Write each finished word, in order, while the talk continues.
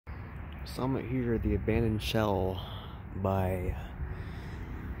So I'm here at the abandoned shell by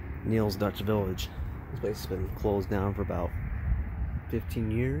Neil's Dutch Village. This place has been closed down for about 15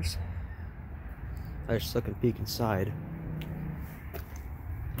 years. I just took a peek inside.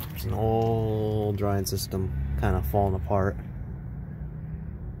 It's an old drying system, kind of falling apart.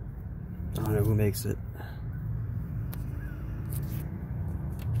 I don't know who makes it.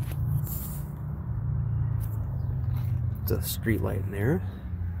 There's a street light in there.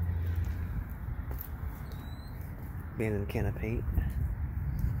 Abandoned can of paint.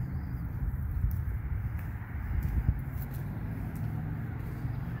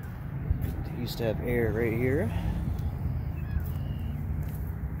 They used to have air right here.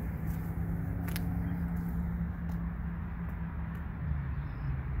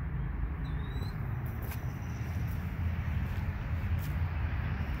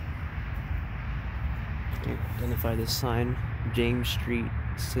 Identify this sign, James Street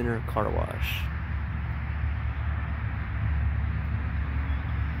Center Car Wash.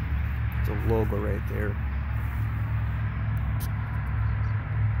 There's a logo right there.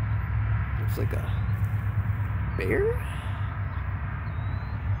 Looks like a bear?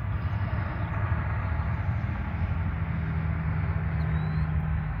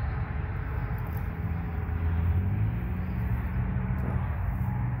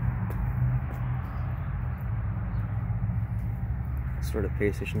 That's where the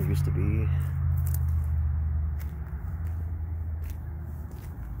pay station used to be.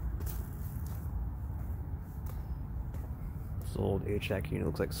 This old HVAC unit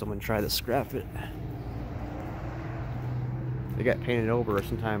looks like someone tried to scrap it. They got painted over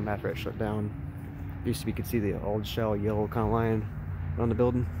sometime after it shut down. Used to be, you could see the old shell yellow kind of line on the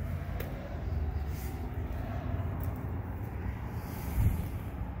building.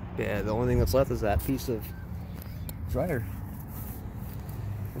 Yeah, the only thing that's left is that piece of dryer.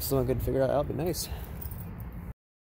 If someone could figure it out, that'd be nice.